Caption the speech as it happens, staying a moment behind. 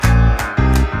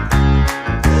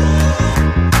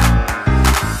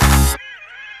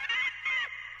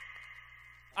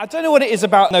I don't know what it is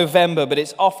about November, but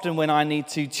it's often when I need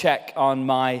to check on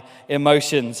my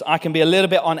emotions. I can be a little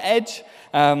bit on edge.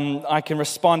 I can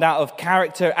respond out of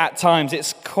character at times.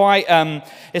 It's quite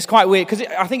weird because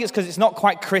I think it's because it's not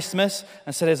quite Christmas,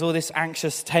 and so there's all this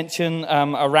anxious tension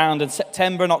around. And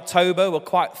September and October were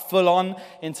quite full on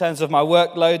in terms of my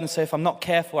workload, and so if I'm not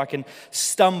careful, I can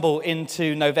stumble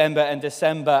into November and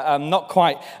December, not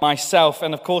quite myself.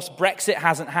 And of course, Brexit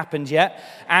hasn't happened yet,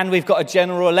 and we've got a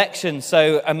general election,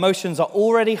 so emotions are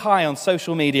already high on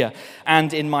social media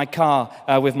and in my car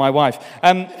with my wife.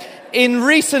 In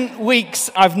recent weeks,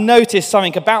 I've noticed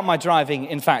something about my driving,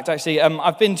 in fact, actually.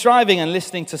 I've been driving and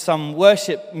listening to some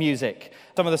worship music,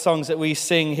 some of the songs that we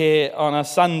sing here on a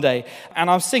Sunday. And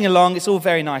I'm singing along, it's all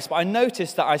very nice, but I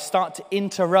noticed that I start to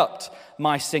interrupt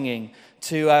my singing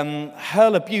to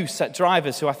hurl abuse at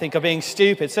drivers who I think are being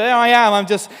stupid. So there I am, I'm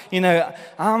just,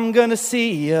 I'm going to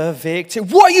see a victory.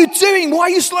 What are you doing? Why are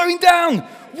you slowing down?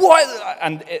 What?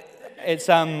 And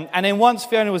and then once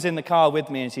Fiona was in the car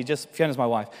with me, and Fiona's my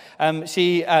wife,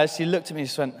 she looked at me and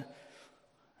just went, "Are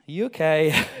you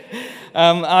okay?"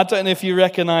 I don't know if you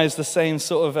recognize the same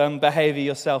sort of behavior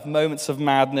yourself, moments of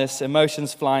madness,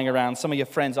 emotions flying around, some of your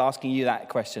friends asking you that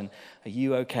question, "Are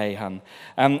you okay, hun?"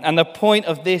 And the point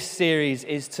of this series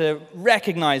is to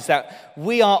recognize that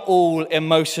we are all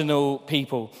emotional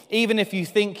people. Even if you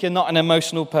think you're not an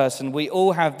emotional person, we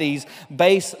all have these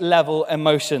base level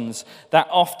emotions that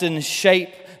often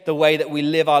shape the way that we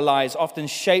live our lives, often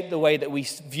shape the way that we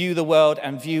view the world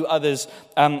and view others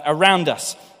around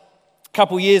us. A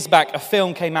couple years back, a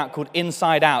film came out called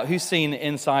Inside Out. Who's seen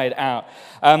Inside Out?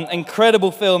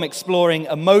 Incredible film exploring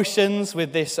emotions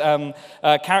with this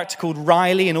character called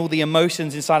Riley and all the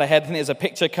emotions inside her head. I think there's a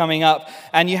picture coming up.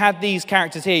 And you had these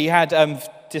characters here. You had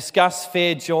disgust,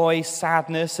 fear, joy,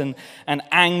 sadness, and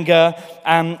anger.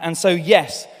 And so,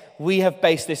 yes, we have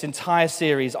based this entire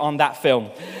series on that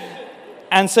film.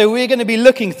 And so we're going to be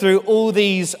looking through all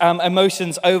these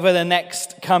emotions over the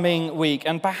next coming week.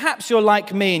 And perhaps you're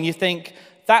like me and you think,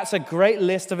 that's a great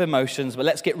list of emotions, but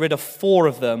let's get rid of 4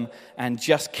 of them and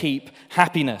just keep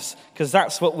happiness, because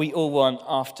that's what we all want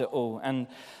after all. And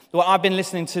well, I've been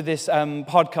listening to this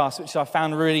podcast, which I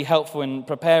found really helpful in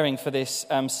preparing for this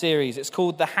series. It's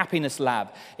called The Happiness Lab.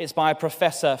 It's by a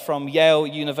professor from Yale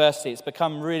University. It's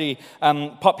become really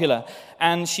popular.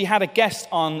 And she had a guest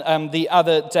on the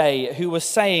other day who was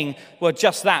saying, well,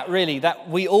 just that, really, that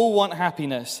we all want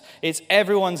happiness. It's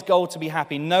everyone's goal to be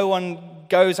happy. No one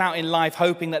goes out in life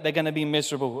hoping that they're going to be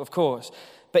miserable, of course.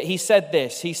 But he said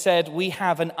this. He said, we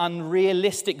have an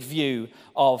unrealistic view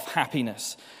of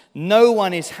happiness. No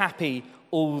one is happy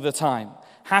all the time.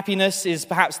 Happiness is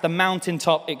perhaps the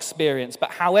mountaintop experience,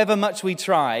 but however much we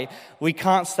try, we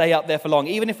can't stay up there for long.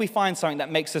 Even if we find something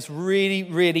that makes us really,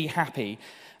 really happy,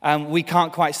 we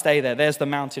can't quite stay there. There's the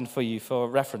mountain for you for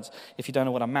reference, if you don't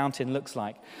know what a mountain looks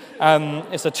like.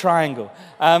 It's a triangle.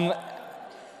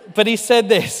 But he said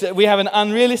this, we have an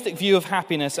unrealistic view of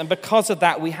happiness, and because of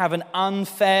that, we have an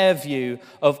unfair view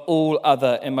of all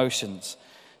other emotions.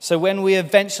 So when we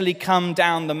eventually come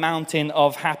down the mountain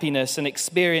of happiness and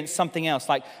experience something else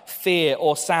like fear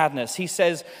or sadness, he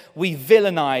says we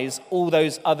villainize all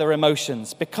those other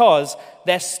emotions because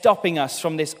they're stopping us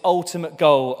from this ultimate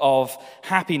goal of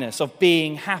happiness, of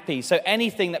being happy. So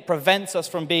anything that prevents us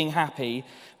from being happy,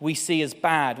 we see as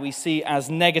bad, we see as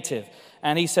negative.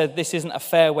 And he said this isn't a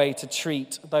fair way to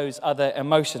treat those other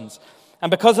emotions.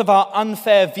 And because of our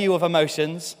unfair view of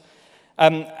emotions,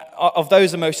 of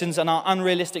those emotions and our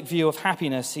unrealistic view of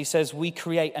happiness, he says we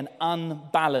create an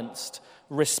unbalanced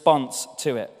response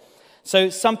to it. So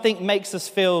something makes us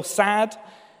feel sad,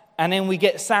 and then we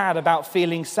get sad about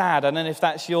feeling sad. I don't know if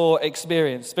that's your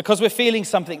experience. Because we're feeling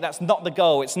something that's not the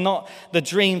goal. It's not the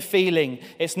dream feeling.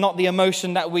 It's not the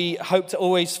emotion that we hope to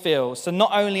always feel. So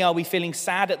not only are we feeling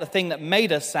sad at the thing that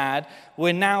made us sad,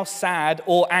 we're now sad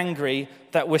or angry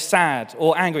that we're sad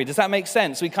or angry. Does that make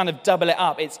sense? We kind of double it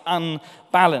up. It's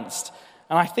unbalanced.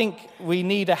 And I think we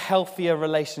need a healthier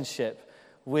relationship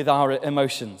with our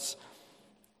emotions.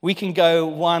 We can go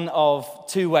one of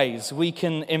 2 ways. We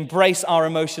can embrace our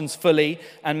emotions fully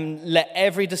and let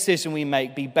every decision we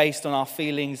make be based on our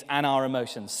feelings and our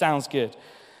emotions. Sounds good.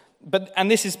 And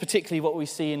this is particularly what we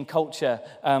see in culture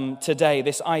today,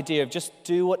 this idea of just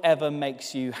do whatever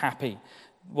makes you happy,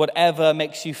 whatever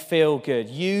makes you feel good.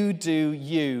 You do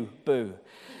you, boo.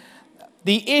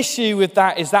 The issue with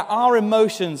that is that our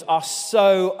emotions are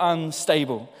so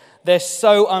unstable. They're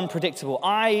so unpredictable.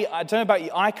 I don't know about you,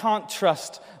 I can't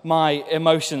trust my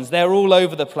emotions. They're all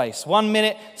over the place. 1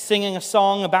 minute singing a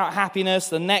song about happiness,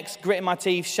 the next gritting my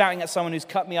teeth, shouting at someone who's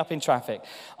cut me up in traffic.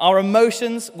 Our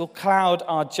emotions will cloud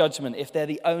our judgment if they're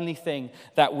the only thing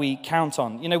that we count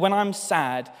on. You know, when I'm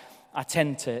sad, I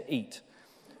tend to eat.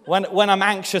 When I'm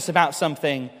anxious about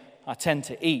something, I tend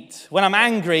to eat. When I'm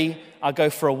angry, I go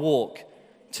for a walk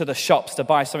to the shops to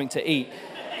buy something to eat.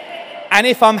 And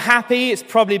if I'm happy, it's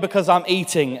probably because I'm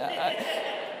eating.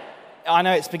 I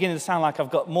know it's beginning to sound like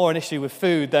I've got more an issue with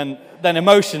food than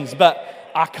emotions,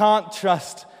 but I can't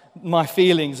trust my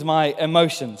feelings, my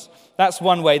emotions. That's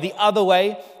one way. The other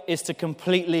way is to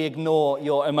completely ignore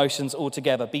your emotions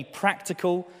altogether. Be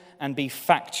practical and be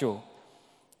factual.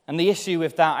 And the issue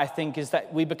with that, I think, is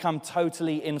that we become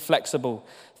totally inflexible.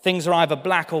 Things are either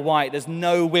black or white. There's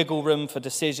no wiggle room for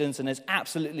decisions, and there's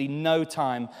absolutely no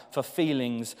time for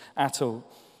feelings at all.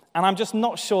 And I'm just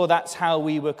not sure that's how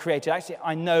we were created. Actually,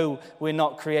 I know we're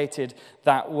not created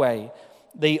that way.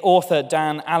 The author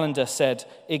Dan Allender said,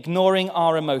 ignoring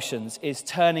our emotions is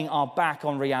turning our back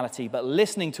on reality, but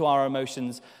listening to our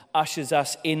emotions ushers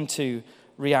us into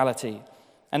reality.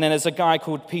 And then there's a guy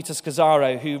called Peter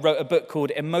Scazzaro who wrote a book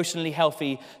called Emotionally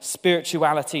Healthy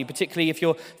Spirituality, particularly if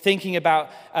you're thinking about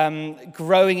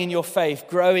growing in your faith,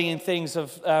 growing in things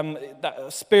of that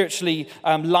are spiritually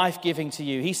life-giving to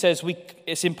you. He says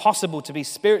it's impossible to be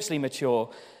spiritually mature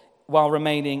while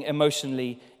remaining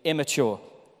emotionally immature.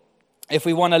 If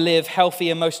we want to live healthy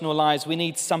emotional lives, we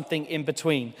need something in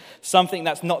between, something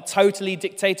that's not totally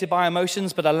dictated by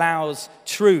emotions, but allows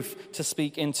truth to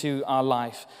speak into our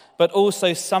life, but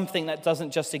also something that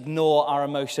doesn't just ignore our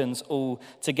emotions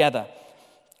altogether.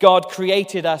 God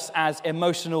created us as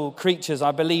emotional creatures,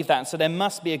 I believe that, so there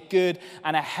must be a good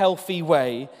and a healthy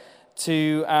way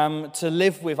to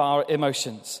live with our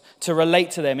emotions, to relate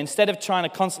to them. Instead of trying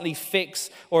to constantly fix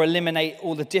or eliminate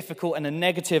all the difficult and the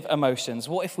negative emotions,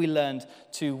 what if we learned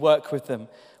to work with them?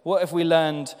 What if we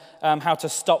learned how to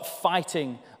stop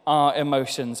fighting our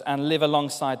emotions and live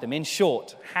alongside them? In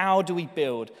short, how do we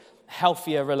build a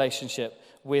healthier relationship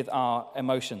with our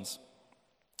emotions?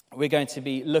 We're going to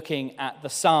be looking at the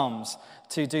Psalms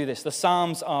to do this. The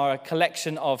Psalms are a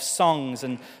collection of songs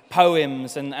and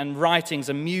poems and writings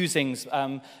and musings,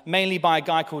 mainly by a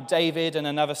guy called David and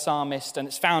another psalmist, and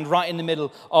it's found right in the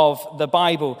middle of the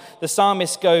Bible. The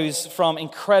psalmist goes from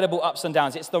incredible ups and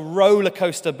downs. It's the roller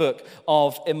coaster book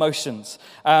of emotions.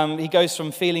 He goes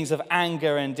from feelings of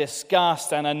anger and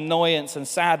disgust and annoyance and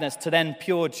sadness to then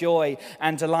pure joy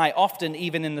and delight, often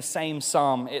even in the same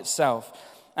psalm itself.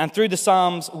 And through the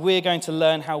Psalms, we're going to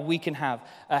learn how we can have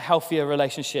a healthier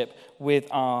relationship with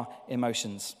our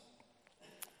emotions.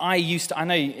 I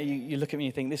know you look at me and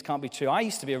you think, this can't be true. I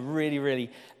used to be a really,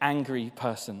 really angry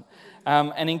person,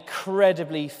 and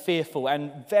incredibly fearful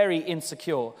and very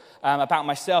insecure about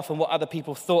myself and what other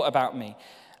people thought about me.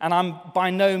 And I'm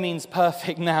by no means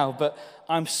perfect now, but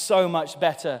I'm so much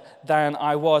better than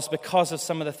I was because of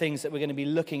some of the things that we're going to be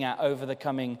looking at over the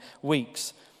coming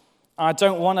weeks. I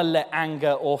don't want to let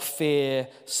anger or fear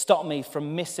stop me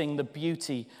from missing the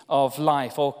beauty of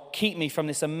life or keep me from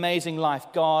this amazing life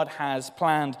God has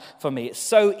planned for me. It's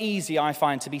so easy, I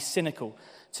find, to be cynical,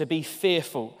 to be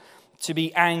fearful, to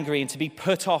be angry, and to be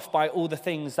put off by all the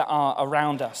things that are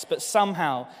around us. But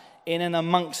somehow, in and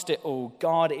amongst it all,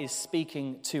 God is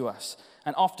speaking to us,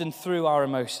 and often through our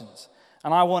emotions.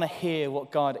 And I want to hear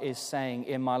what God is saying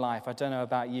in my life. I don't know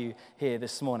about you here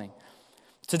this morning.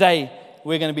 Today,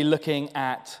 we're going to be looking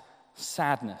at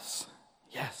sadness.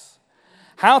 Yes.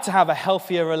 How to have a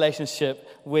healthier relationship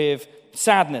with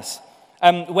sadness.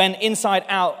 When Inside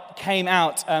Out came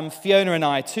out, Fiona and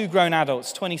I, two grown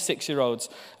adults, 26-year-olds,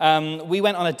 we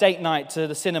went on a date night to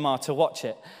the cinema to watch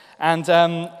it. And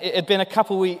it had been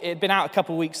out a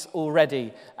couple of weeks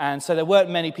already, and so there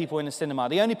weren't many people in the cinema.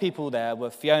 The only people there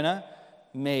were Fiona,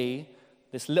 me,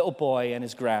 this little boy and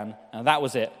his gran, and that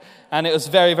was it. And it was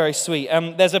very, very sweet.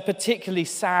 There's a particularly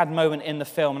sad moment in the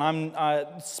film, and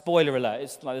spoiler alert,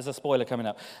 it's like there's a spoiler coming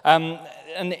up. And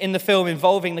in the film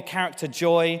involving the character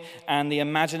Joy and the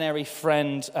imaginary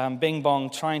friend Bing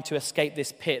Bong trying to escape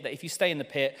this pit, that if you stay in the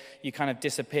pit, you kind of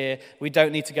disappear. We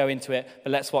don't need to go into it,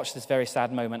 but let's watch this very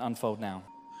sad moment unfold now.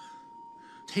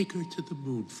 Take her to the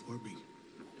moon for me,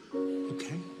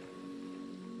 okay?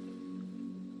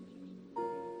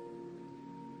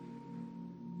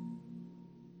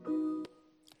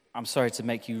 I'm sorry to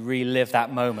make you relive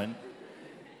that moment.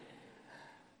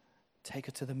 Take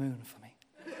her to the moon for me.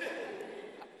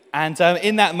 And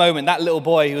in that moment, that little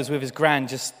boy who was with his gran,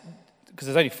 just because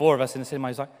there's only 4 of us in the cinema,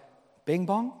 he's like, Bing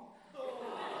Bong?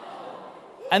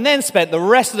 and then spent the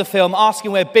rest of the film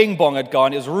asking where Bing Bong had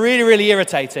gone. It was really, really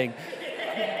irritating.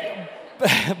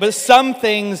 But some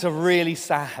things are really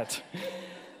sad.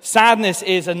 Sadness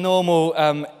is a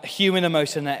normal human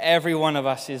emotion that every one of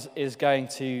us is going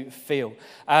to feel.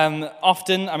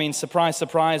 Often, I mean, surprise,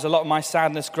 surprise, a lot of my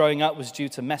sadness growing up was due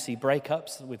to messy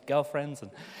breakups with girlfriends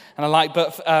and I like,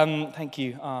 but thank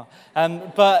you.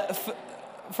 But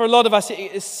for a lot of us,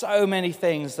 it's so many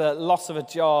things: the loss of a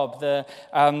job, the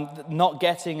not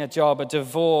getting a job, a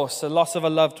divorce, the loss of a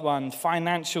loved one,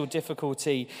 financial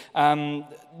difficulty,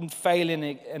 failing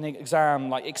an exam,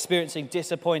 like experiencing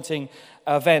disappointing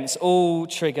events, all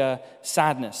trigger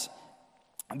sadness.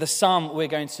 The psalm we're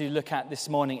going to look at this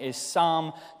morning is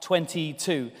Psalm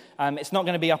 22. It's not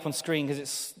going to be up on screen because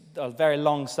it's a very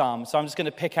long psalm, so I'm just going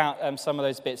to pick out some of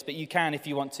those bits, but you can, if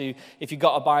you want to, if you've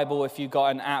got a Bible, if you've got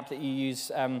an app that you use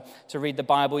to read the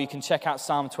Bible, you can check out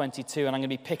Psalm 22, and I'm going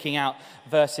to be picking out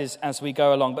verses as we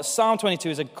go along. But Psalm 22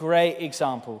 is a great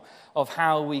example of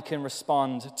how we can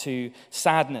respond to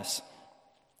sadness.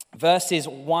 Verses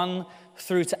 1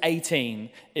 through to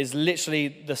 18 is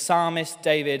literally the psalmist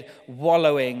David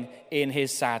wallowing in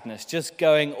his sadness, just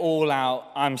going all out.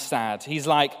 I'm sad. He's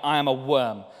like, I am a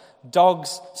worm.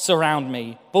 Dogs surround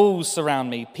me, bulls surround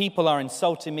me, people are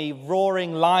insulting me,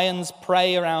 roaring lions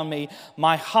prey around me.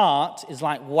 My heart is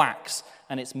like wax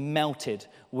and it's melted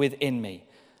within me.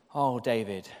 Oh,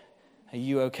 David, are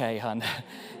you okay, hun?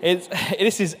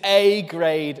 This is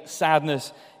A-grade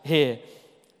sadness here.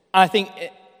 I think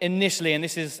initially, and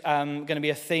this is going to be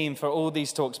a theme for all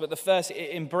these talks, but the first,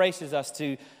 it teaches us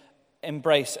to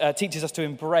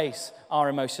embrace our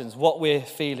emotions, what we're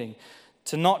feeling,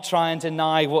 to not try and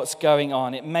deny what's going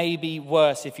on. It may be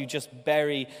worse if you just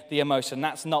bury the emotion.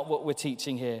 That's not what we're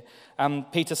teaching here.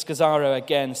 Peter Scazzaro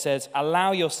again says,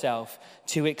 allow yourself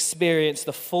to experience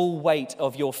the full weight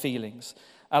of your feelings.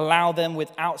 Allow them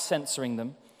without censoring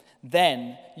them.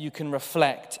 Then you can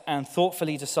reflect and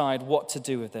thoughtfully decide what to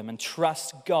do with them and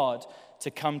trust God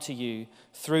to come to you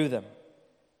through them.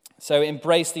 So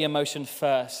embrace the emotion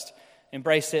first.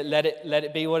 Embrace it, let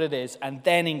it be what it is, and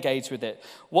then engage with it.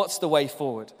 What's the way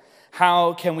forward?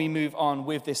 How can we move on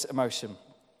with this emotion?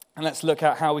 And let's look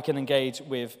at how we can engage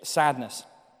with sadness.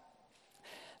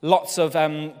 Lots of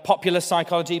pop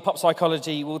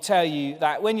psychology will tell you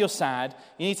that when you're sad,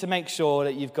 you need to make sure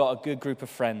that you've got a good group of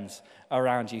friends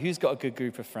around you. Who's got a good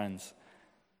group of friends?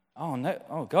 Oh, no.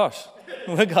 Oh, gosh.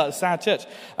 We've got a sad church.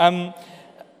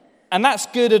 And that's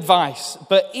good advice,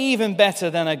 but even better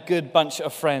than a good bunch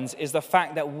of friends is the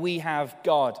fact that we have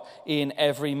God in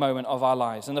every moment of our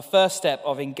lives. And the first step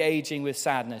of engaging with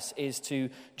sadness is to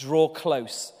draw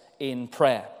close in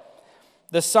prayer.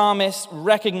 The psalmist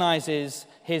recognizes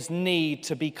his need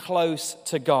to be close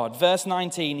to God. Verse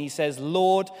 19, he says,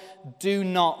 Lord, do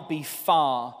not be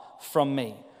far from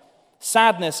me.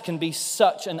 Sadness can be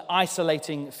such an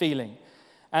isolating feeling.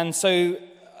 And so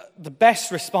the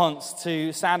best response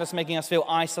to sadness making us feel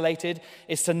isolated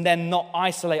is to then not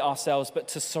isolate ourselves, but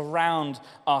to surround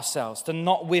ourselves, to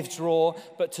not withdraw,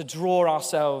 but to draw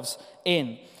ourselves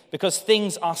in. Because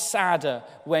things are sadder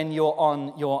when you're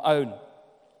on your own.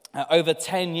 Over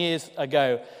 10 years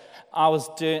ago, I was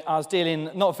dealing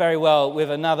not very well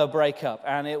with another breakup,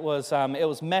 and it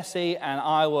was messy, and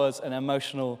I was an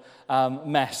emotional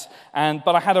mess.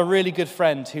 But I had a really good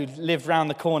friend who lived round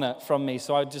the corner from me,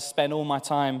 so I would just spend all my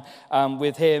time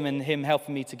with him, and him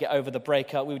helping me to get over the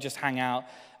breakup. We would just hang out,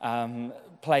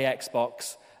 play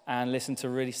Xbox, and listen to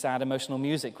really sad emotional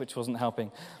music, which wasn't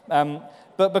helping.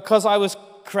 But because I was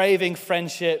craving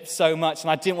friendship so much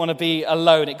and I didn't want to be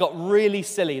alone, it got really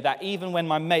silly that even when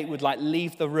my mate would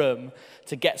leave the room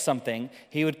to get something,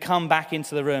 he would come back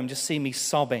into the room, just see me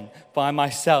sobbing by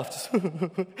myself.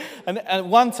 and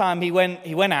one time he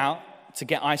went out to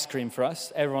get ice cream for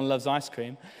us. Everyone loves ice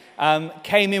cream.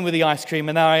 Came in with the ice cream,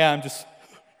 and there I am, just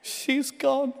she's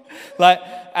gone.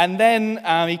 And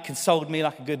then he consoled me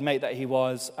like a good mate that he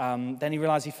was. Then he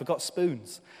realized he forgot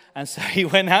spoons. And so he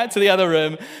went out to the other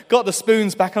room, got the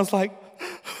spoons back. I was like,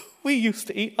 we used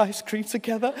to eat ice cream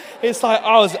together. It's like,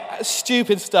 I was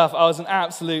stupid stuff. I was an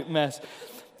absolute mess.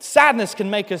 Sadness can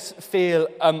make us feel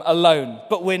alone,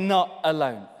 but we're not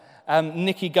alone.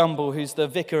 Nicky Gumbel, who's the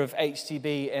vicar of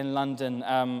HTB in London,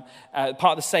 part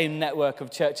of the same network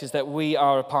of churches that we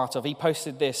are a part of, he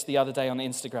posted this the other day on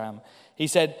Instagram. He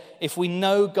said, if we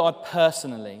know God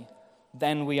personally,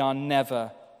 then we are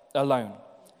never alone.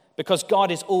 Because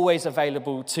God is always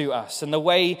available to us. And the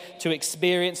way to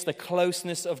experience the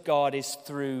closeness of God is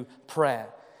through prayer.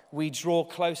 We draw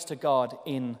close to God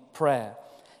in prayer.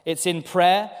 It's in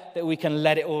prayer that we can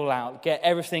let it all out, get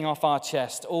everything off our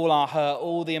chest, all our hurt,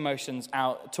 all the emotions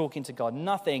out, talking to God.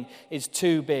 Nothing is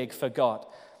too big for God.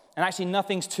 And actually,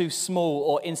 nothing's too small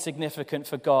or insignificant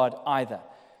for God either.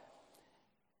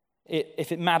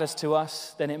 If it matters to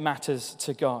us, then it matters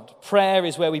to God. Prayer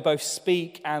is where we both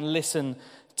speak and listen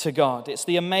to God. It's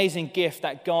the amazing gift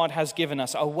that God has given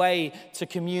us, a way to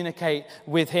communicate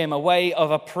with him, a way of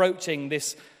approaching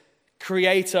this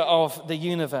creator of the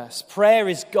universe. Prayer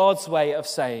is God's way of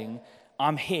saying,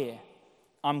 I'm here,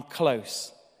 I'm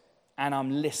close, and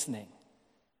I'm listening.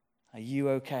 Are you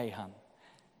okay, hun?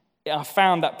 I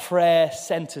found that prayer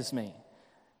centers me.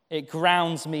 It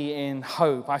grounds me in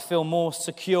hope. I feel more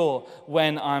secure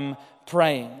when I'm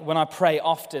praying, when I pray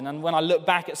often. And when I look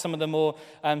back at some of the more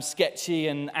sketchy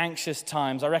and anxious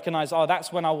times, I recognize,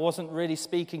 that's when I wasn't really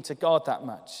speaking to God that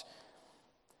much.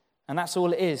 And that's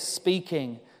all it is,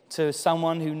 speaking to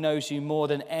someone who knows you more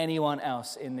than anyone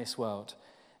else in this world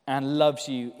and loves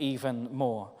you even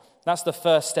more. That's the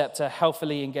first step to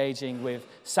healthily engaging with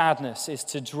sadness, is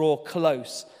to draw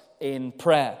close in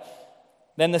prayer.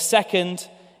 Then the second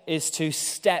is to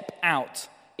step out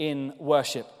in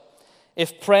worship.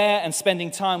 If prayer and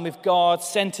spending time with God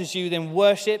centers you, then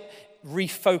worship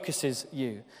refocuses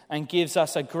you and gives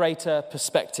us a greater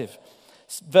perspective.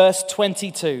 Verse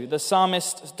 22, the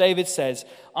psalmist David says,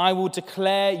 I will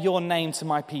declare your name to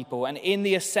my people, and in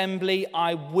the assembly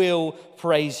I will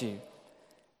praise you.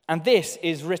 And this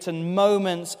is written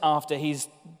moments after he's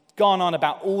gone on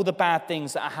about all the bad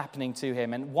things that are happening to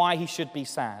him and why he should be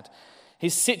sad.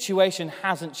 His situation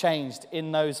hasn't changed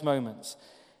in those moments.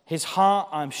 His heart,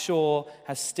 I'm sure,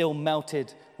 has still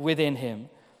melted within him.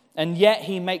 And yet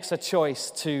he makes a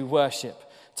choice to worship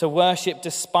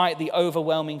despite the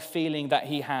overwhelming feeling that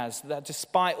he has, that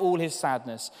despite all his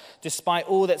sadness, despite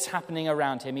all that's happening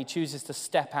around him, he chooses to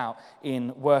step out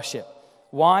in worship.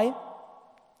 Why?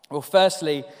 Well,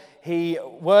 firstly, he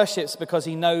worships because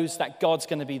he knows that God's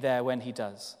going to be there when he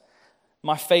does.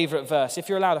 My favorite verse, if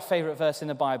you're allowed a favorite verse in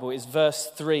the Bible, is verse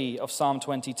 3 of Psalm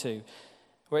 22,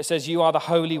 where it says, you are the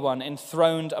Holy One,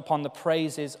 enthroned upon the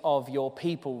praises of your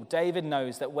people. David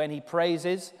knows that when he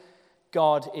praises,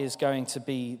 God is going to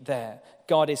be there.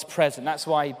 God is present. That's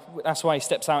why he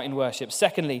steps out in worship.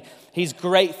 Secondly, he's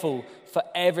grateful for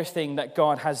everything that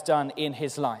God has done in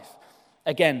his life.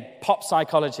 Again, pop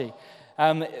psychology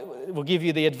will give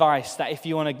you the advice that if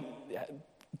you want to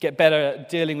get better at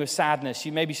dealing with sadness,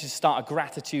 you maybe should start a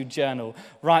gratitude journal.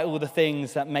 Write all the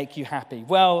things that make you happy.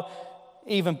 Well,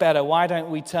 even better, why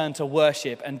don't we turn to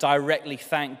worship and directly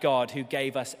thank God who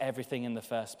gave us everything in the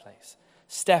first place?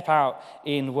 Step out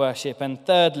in worship. And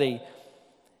thirdly,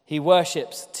 he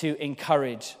worships to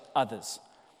encourage others.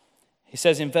 He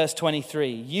says in verse 23,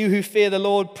 you who fear the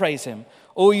Lord, praise him.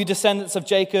 All you descendants of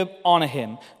Jacob, honor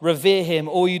him. Revere him,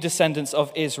 all you descendants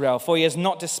of Israel. For he has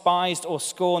not despised or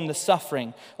scorned the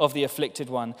suffering of the afflicted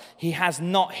one. He has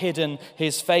not hidden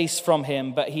his face from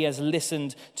him, but he has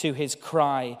listened to his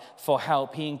cry for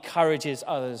help. He encourages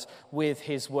others with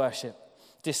his worship,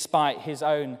 despite his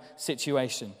own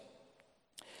situation.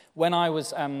 When I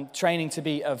was training to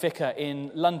be a vicar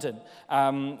in London,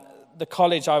 the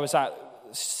college I was at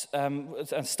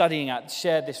and studying at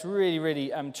shared this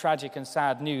really tragic and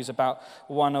sad news about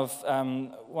one of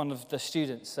the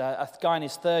students, a guy in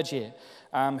his third year,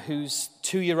 whose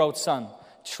 2-year-old son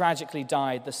tragically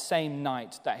died the same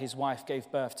night that his wife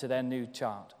gave birth to their new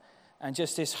child. And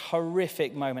just this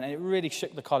horrific moment, and it really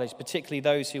shook the college, particularly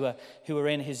those who were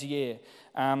in his year.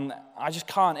 I just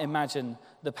can't imagine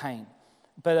the pain.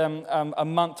 But a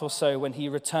month or so when he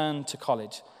returned to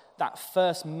college, that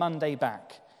first Monday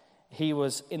back, he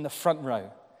was in the front row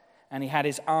and he had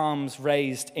his arms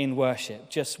raised in worship,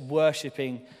 just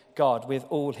worshiping God with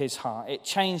all his heart. It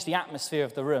changed the atmosphere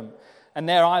of the room. And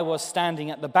there I was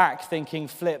standing at the back thinking,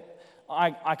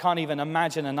 I can't even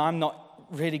imagine, and I'm not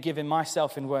really giving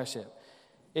myself in worship.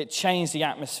 It changed the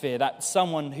atmosphere that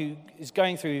someone who is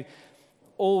going through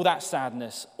all that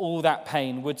sadness, all that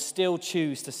pain, would still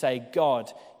choose to say,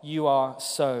 God, you are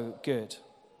so good.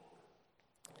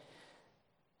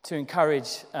 To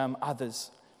encourage others.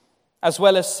 As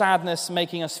well as sadness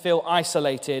making us feel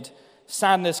isolated,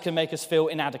 sadness can make us feel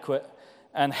inadequate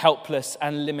and helpless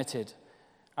and limited.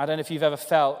 I don't know if you've ever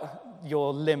felt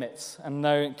your limits and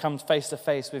know it comes face to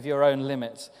face with your own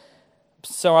limits.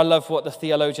 So I love what the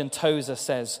theologian Tozer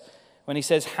says when he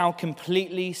says, how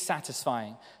completely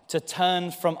satisfying to turn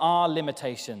from our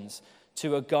limitations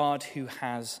to a God who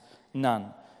has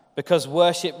none. Because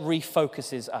worship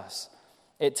refocuses us.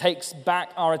 It takes back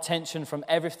our attention from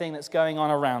everything that's going on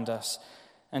around us.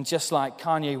 And just like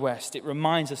Kanye West, it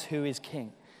reminds us who is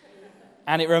king.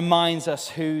 And it reminds us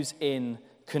who's in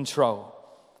control.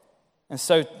 And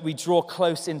so we draw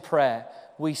close in prayer.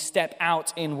 We step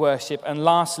out in worship. And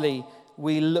lastly,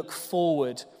 we look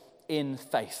forward in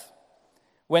faith.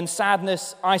 When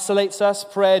sadness isolates us,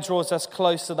 prayer draws us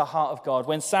close to the heart of God.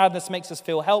 When sadness makes us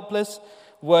feel helpless,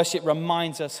 worship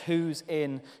reminds us who's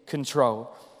in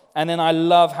control. And then I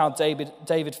love how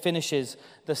David finishes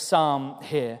the psalm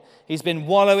here. He's been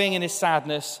wallowing in his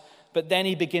sadness, but then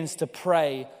he begins to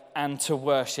pray and to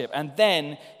worship. And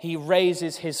then he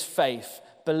raises his faith,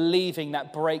 believing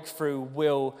that breakthrough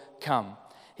will come.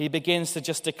 He begins to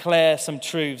just declare some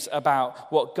truths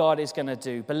about what God is going to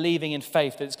do, believing in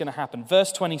faith that it's going to happen.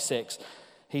 Verse 26,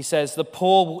 he says, "The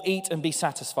poor will eat and be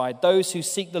satisfied. Those who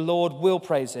seek the Lord will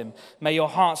praise him. May your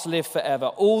hearts live forever.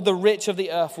 All the rich of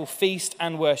the earth will feast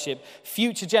and worship.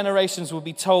 Future generations will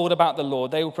be told about the Lord.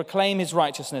 They will proclaim his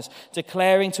righteousness,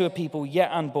 declaring to a people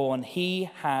yet unborn, he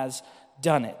has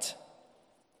done it."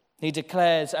 He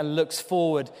declares and looks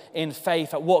forward in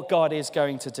faith at what God is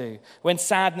going to do. When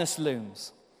sadness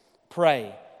looms,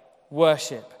 pray,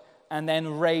 worship, and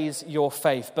then raise your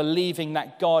faith, believing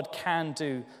that God can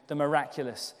do the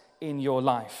miraculous in your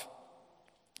life.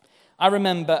 I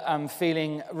remember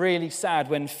feeling really sad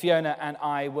when Fiona and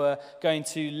I were going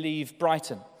to leave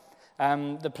Brighton.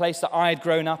 The place that I had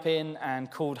grown up in and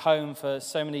called home for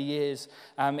so many years.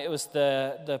 It was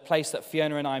the place that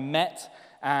Fiona and I met.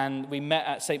 And we met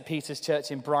at St. Peter's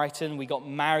Church in Brighton. We got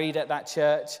married at that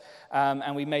church,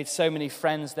 and we made so many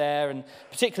friends there. And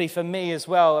particularly for me as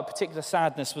well, a particular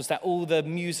sadness was that all the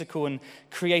musical and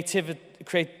creative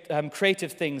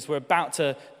things were about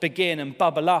to begin and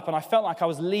bubble up. And I felt like I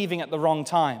was leaving at the wrong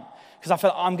time, because I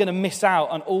felt I'm going to miss out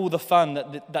on all the fun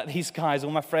that these guys, all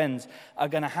my friends, are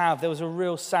going to have. There was a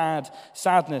real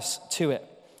sadness to it.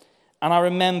 And I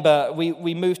remember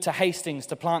we moved to Hastings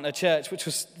to plant a church, which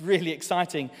was really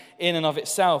exciting in and of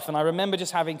itself. And I remember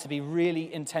just having to be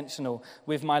really intentional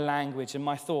with my language and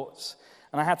my thoughts.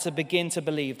 And I had to begin to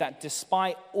believe that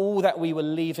despite all that we were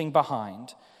leaving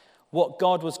behind, what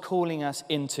God was calling us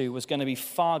into was going to be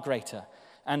far greater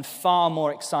and far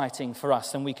more exciting for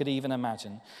us than we could even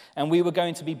imagine. And we were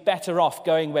going to be better off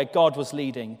going where God was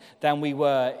leading than we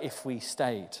were if we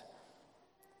stayed.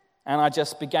 And I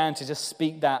just began to just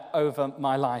speak that over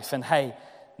my life. And hey,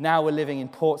 now we're living in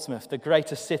Portsmouth, the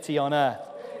greatest city on earth.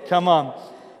 Come on.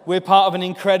 We're part of an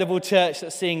incredible church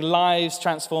that's seeing lives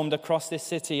transformed across this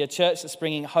city, a church that's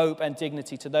bringing hope and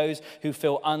dignity to those who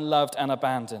feel unloved and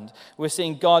abandoned. We're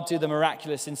seeing God do the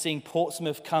miraculous in seeing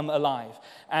Portsmouth come alive.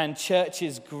 And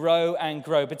churches grow and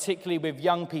grow, particularly with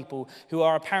young people who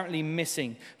are apparently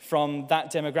missing from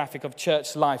that demographic of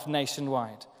church life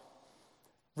nationwide.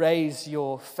 Raise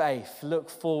your faith. Look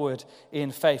forward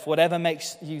in faith. Whatever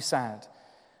makes you sad,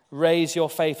 raise your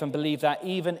faith and believe that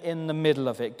even in the middle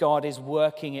of it, God is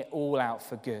working it all out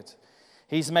for good.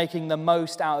 He's making the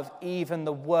most out of even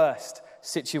the worst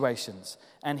situations,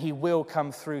 and he will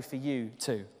come through for you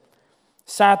too.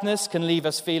 Sadness can leave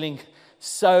us feeling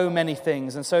so many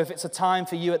things. And so if it's a time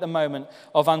for you at the moment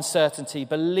of uncertainty,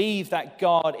 believe that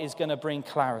God is going to bring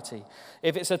clarity.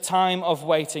 If it's a time of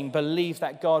waiting, believe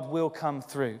that God will come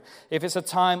through. If it's a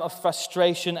time of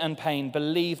frustration and pain,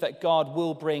 believe that God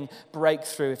will bring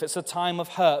breakthrough. If it's a time of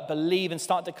hurt, believe and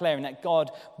start declaring that God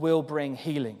will bring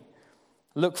healing.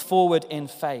 Look forward in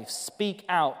faith. Speak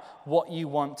out what you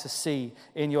want to see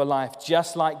in your life,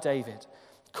 just like David.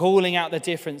 Calling out the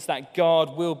difference that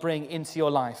God will bring into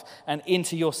your life and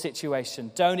into your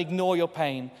situation. Don't ignore your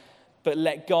pain, but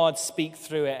let God speak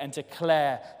through it and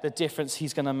declare the difference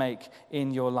he's going to make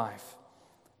in your life.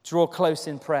 Draw close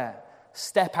in prayer.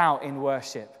 Step out in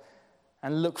worship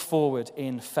and look forward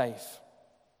in faith.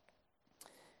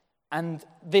 And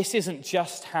this isn't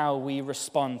just how we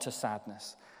respond to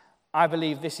sadness. I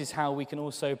believe this is how we can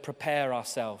also prepare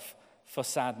ourselves for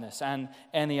sadness and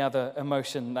any other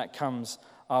emotion that comes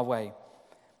our way.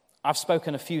 I've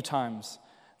spoken a few times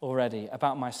already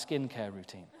about my skincare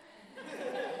routine.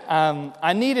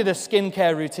 I needed a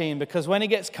skincare routine because when it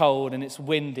gets cold and it's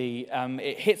windy,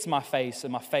 it hits my face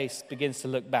and my face begins to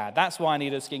look bad. That's why I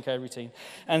needed a skincare routine.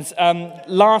 And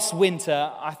last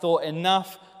winter, I thought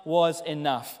enough was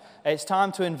enough. It's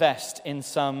time to invest in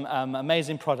some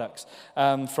amazing products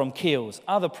from Kiehl's.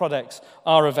 Other products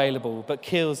are available, but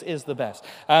Kiehl's is the best.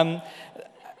 So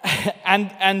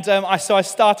I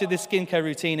started this skincare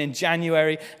routine in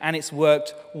January, and it's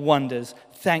worked wonders.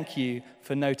 Thank you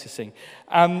for noticing.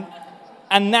 And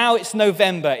now it's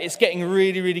November. It's getting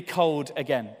really, really cold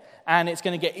again. And it's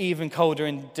going to get even colder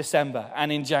in December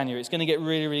and in January. It's going to get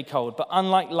really, really cold. But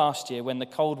unlike last year, when the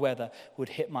cold weather would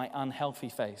hit my unhealthy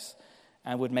face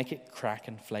and would make it crack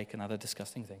and flake and other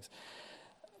disgusting things,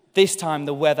 This time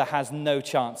the weather has no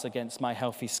chance against my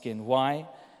healthy skin. Why?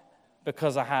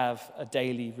 Because I have a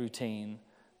daily routine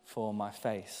for my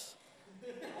face.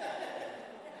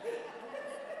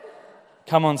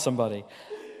 Come on, somebody.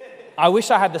 I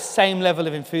wish I had the same level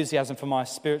of enthusiasm for my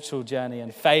spiritual journey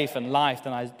and faith and life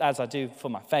as I do for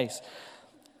my face.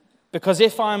 Because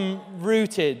if I'm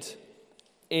rooted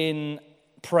in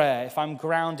prayer, if I'm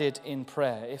grounded in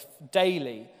prayer, if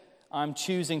daily I'm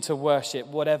choosing to worship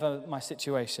whatever my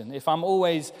situation, if I'm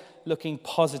always looking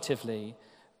positively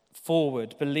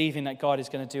forward, believing that God is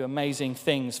going to do amazing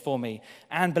things for me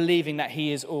and believing that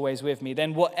he is always with me,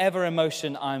 then whatever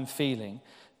emotion I'm feeling,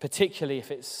 particularly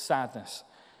if it's sadness,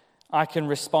 I can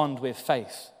respond with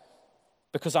faith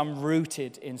because I'm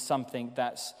rooted in something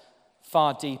that's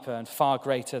far deeper and far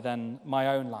greater than my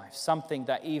own life, something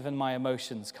that even my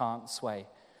emotions can't sway.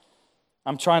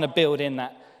 I'm trying to build in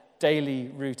that daily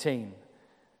routine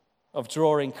of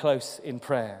drawing close in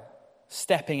prayer,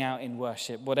 stepping out in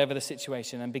worship, whatever the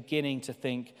situation, and beginning to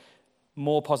think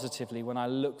more positively when I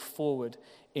look forward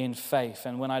in faith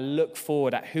and when I look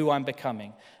forward at who I'm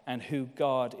becoming and who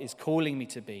God is calling me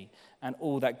to be and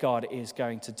all that God is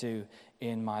going to do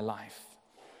in my life.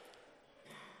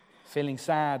 Feeling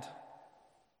sad,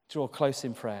 draw close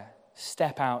in prayer,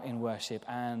 step out in worship,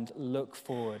 and look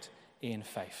forward in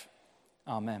faith.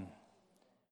 Amen.